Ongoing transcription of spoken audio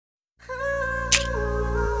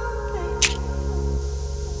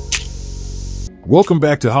Welcome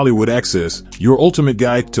back to Hollywood Access, your ultimate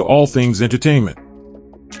guide to all things entertainment.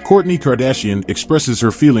 Kourtney Kardashian expresses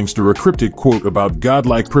her feelings through a cryptic quote about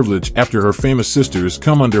godlike privilege after her famous sisters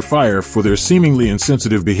come under fire for their seemingly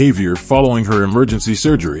insensitive behavior following her emergency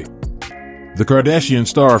surgery. The Kardashian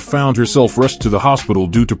star found herself rushed to the hospital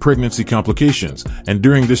due to pregnancy complications, and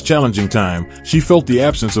during this challenging time, she felt the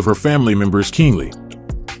absence of her family members keenly.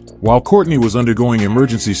 While Kourtney was undergoing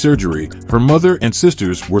emergency surgery, her mother and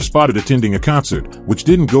sisters were spotted attending a concert, which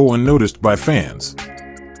didn't go unnoticed by fans.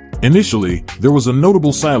 Initially, there was a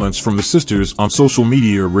notable silence from the sisters on social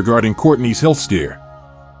media regarding Kourtney's health scare.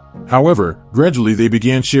 However, gradually they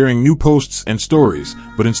began sharing new posts and stories,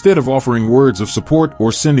 but instead of offering words of support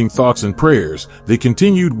or sending thoughts and prayers, they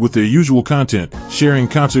continued with their usual content, sharing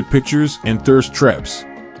concert pictures and thirst traps.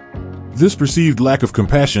 This perceived lack of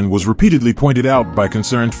compassion was repeatedly pointed out by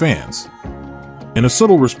concerned fans. In a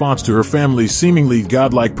subtle response to her family's seemingly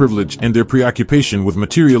godlike privilege and their preoccupation with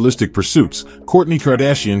materialistic pursuits, Kourtney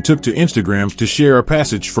Kardashian took to Instagram to share a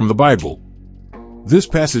passage from the Bible. This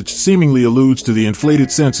passage seemingly alludes to the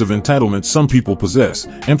inflated sense of entitlement some people possess,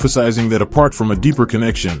 emphasizing that apart from a deeper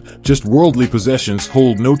connection, just worldly possessions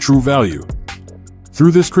hold no true value.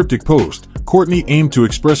 Through this cryptic post, Kourtney aimed to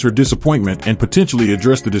express her disappointment and potentially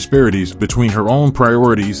address the disparities between her own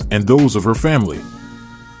priorities and those of her family.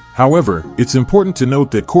 However, it's important to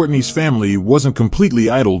note that Kourtney's family wasn't completely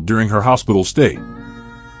idle during her hospital stay.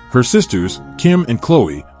 Her sisters, Kim and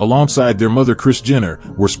Khloe, alongside their mother Kris Jenner,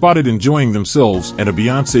 were spotted enjoying themselves at a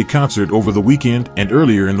Beyoncé concert over the weekend and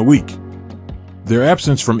earlier in the week. Their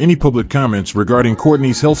absence from any public comments regarding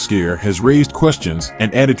Kourtney's health scare has raised questions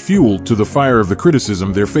and added fuel to the fire of the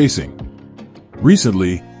criticism they're facing.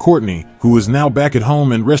 Recently, Kourtney, who is now back at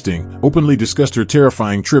home and resting, openly discussed her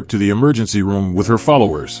terrifying trip to the emergency room with her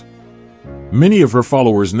followers. Many of her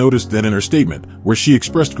followers noticed that in her statement, where she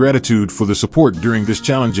expressed gratitude for the support during this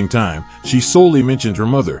challenging time, she solely mentioned her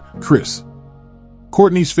mother, Kris.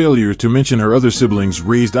 Kourtney's failure to mention her other siblings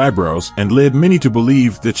raised eyebrows and led many to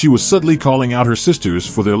believe that she was subtly calling out her sisters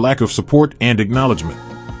for their lack of support and acknowledgement.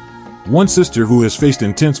 One sister who has faced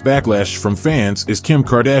intense backlash from fans is Kim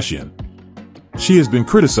Kardashian. She has been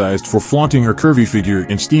criticized for flaunting her curvy figure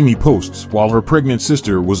in steamy posts while her pregnant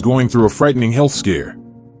sister was going through a frightening health scare.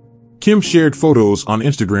 Kim shared photos on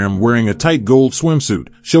Instagram wearing a tight gold swimsuit,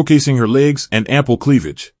 showcasing her legs and ample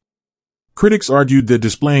cleavage. Critics argued that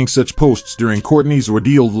displaying such posts during Kourtney's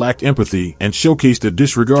ordeal lacked empathy and showcased a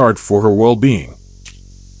disregard for her well-being.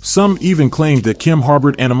 Some even claimed that Kim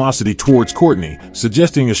harbored animosity towards Kourtney,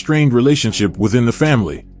 suggesting a strained relationship within the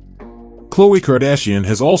family. Khloe Kardashian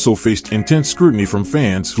has also faced intense scrutiny from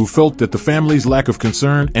fans who felt that the family's lack of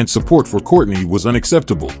concern and support for Kourtney was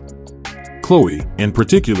unacceptable. Khloe, in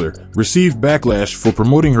particular, received backlash for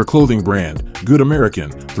promoting her clothing brand, Good American,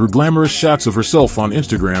 through glamorous shots of herself on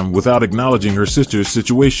Instagram without acknowledging her sister's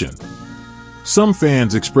situation. Some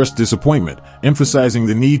fans expressed disappointment, emphasizing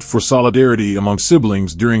the need for solidarity among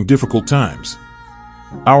siblings during difficult times.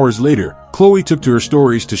 Hours later, Khloe took to her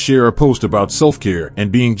stories to share a post about self-care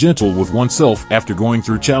and being gentle with oneself after going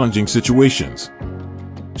through challenging situations.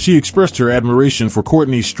 She expressed her admiration for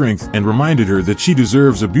Kourtney's strength and reminded her that she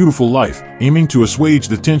deserves a beautiful life, aiming to assuage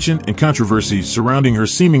the tension and controversies surrounding her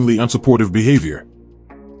seemingly unsupportive behavior.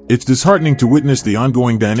 It's disheartening to witness the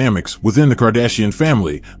ongoing dynamics within the Kardashian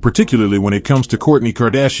family, particularly when it comes to Kourtney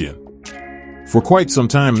Kardashian. For quite some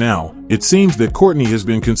time now, it seems that Kourtney has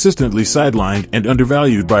been consistently sidelined and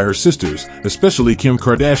undervalued by her sisters, especially Kim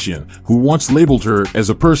Kardashian, who once labeled her as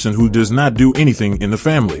a person who does not do anything in the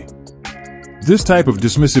family. This type of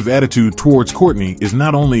dismissive attitude towards Kourtney is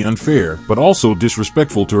not only unfair but also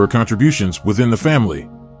disrespectful to her contributions within the family.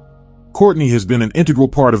 Kourtney has been an integral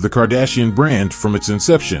part of the Kardashian brand from its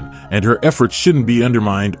inception, and her efforts shouldn't be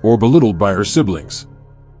undermined or belittled by her siblings.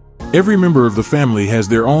 Every member of the family has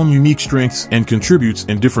their own unique strengths and contributes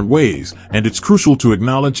in different ways, and it's crucial to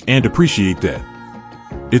acknowledge and appreciate that.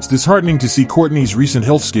 It's disheartening to see Kourtney's recent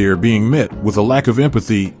health scare being met with a lack of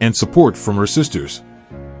empathy and support from her sisters.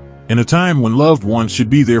 In a time when loved ones should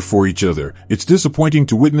be there for each other, it's disappointing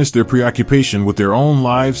to witness their preoccupation with their own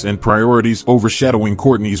lives and priorities overshadowing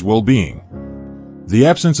Kourtney's well-being. The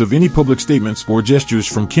absence of any public statements or gestures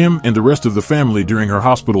from Kim and the rest of the family during her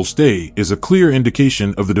hospital stay is a clear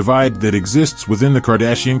indication of the divide that exists within the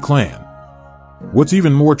Kardashian clan. What's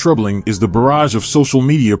even more troubling is the barrage of social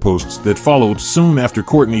media posts that followed soon after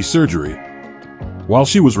Kourtney's surgery. While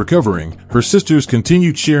she was recovering, her sisters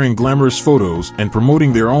continued sharing glamorous photos and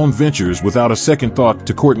promoting their own ventures without a second thought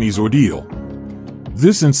to Kourtney's ordeal.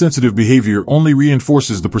 This insensitive behavior only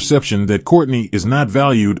reinforces the perception that Kourtney is not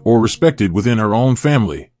valued or respected within her own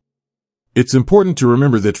family. It's important to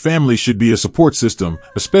remember that family should be a support system,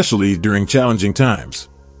 especially during challenging times.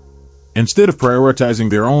 Instead of prioritizing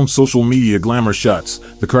their own social media glamour shots,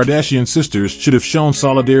 the Kardashian sisters should have shown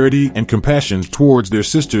solidarity and compassion towards their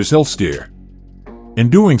sister's health scare. In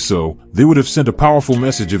doing so, they would have sent a powerful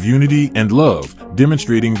message of unity and love,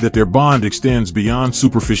 demonstrating that their bond extends beyond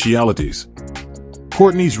superficialities.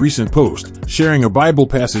 Kourtney's recent post, sharing a Bible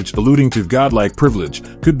passage alluding to godlike privilege,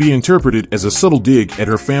 could be interpreted as a subtle dig at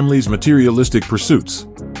her family's materialistic pursuits.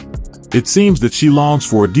 It seems that she longs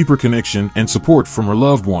for a deeper connection and support from her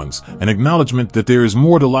loved ones, an acknowledgement that there is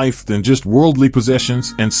more to life than just worldly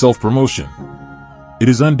possessions and self-promotion. It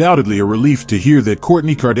is undoubtedly a relief to hear that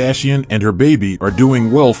Kourtney Kardashian and her baby are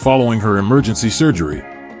doing well following her emergency surgery.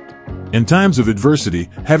 In times of adversity,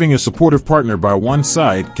 having a supportive partner by one's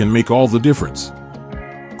side can make all the difference.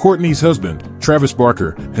 Kourtney's husband, Travis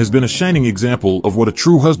Barker, has been a shining example of what a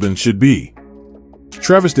true husband should be.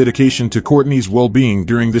 Travis' dedication to Kourtney's well-being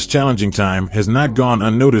during this challenging time has not gone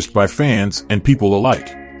unnoticed by fans and people alike.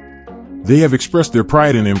 They have expressed their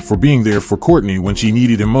pride in him for being there for Kourtney when she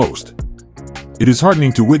needed him most. It is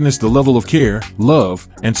heartening to witness the level of care, love,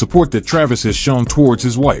 and support that Travis has shown towards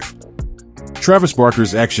his wife. Travis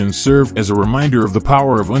Barker's actions serve as a reminder of the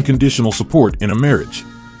power of unconditional support in a marriage.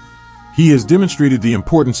 He has demonstrated the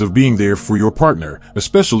importance of being there for your partner,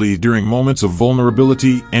 especially during moments of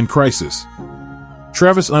vulnerability and crisis.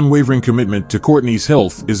 Travis' unwavering commitment to Kourtney's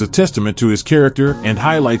health is a testament to his character and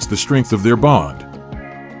highlights the strength of their bond.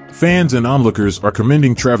 Fans and onlookers are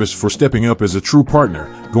commending Travis for stepping up as a true partner,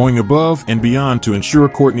 going above and beyond to ensure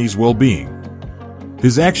Kourtney's well-being.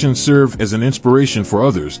 His actions serve as an inspiration for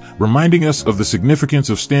others, reminding us of the significance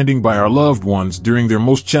of standing by our loved ones during their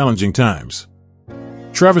most challenging times.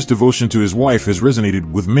 Travis' devotion to his wife has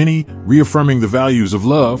resonated with many, reaffirming the values of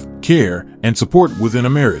love, care, and support within a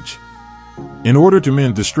marriage. In order to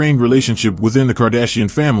mend the strained relationship within the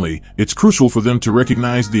Kardashian family, it's crucial for them to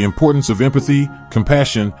recognize the importance of empathy,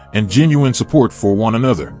 compassion, and genuine support for one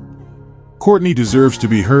another. Kourtney deserves to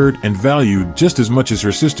be heard and valued just as much as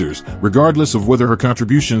her sisters, regardless of whether her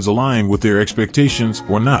contributions align with their expectations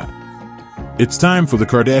or not. It's time for the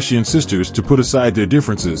Kardashian sisters to put aside their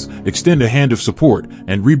differences, extend a hand of support,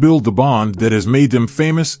 and rebuild the bond that has made them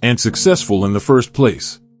famous and successful in the first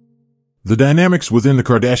place. The dynamics within the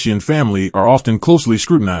Kardashian family are often closely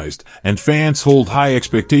scrutinized, and fans hold high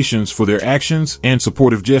expectations for their actions and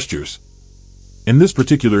supportive gestures. In this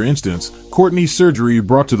particular instance, Kourtney's surgery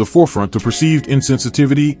brought to the forefront the perceived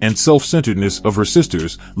insensitivity and self-centeredness of her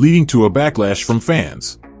sisters, leading to a backlash from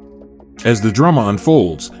fans. As the drama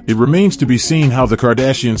unfolds, it remains to be seen how the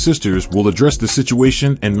Kardashian sisters will address the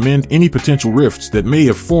situation and mend any potential rifts that may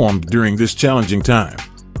have formed during this challenging time.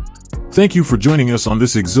 Thank you for joining us on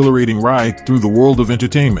this exhilarating ride through the world of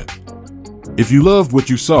entertainment. If you loved what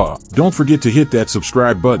you saw, don't forget to hit that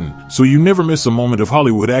subscribe button so you never miss a moment of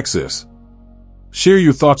Hollywood access. Share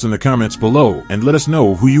your thoughts in the comments below and let us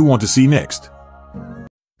know who you want to see next.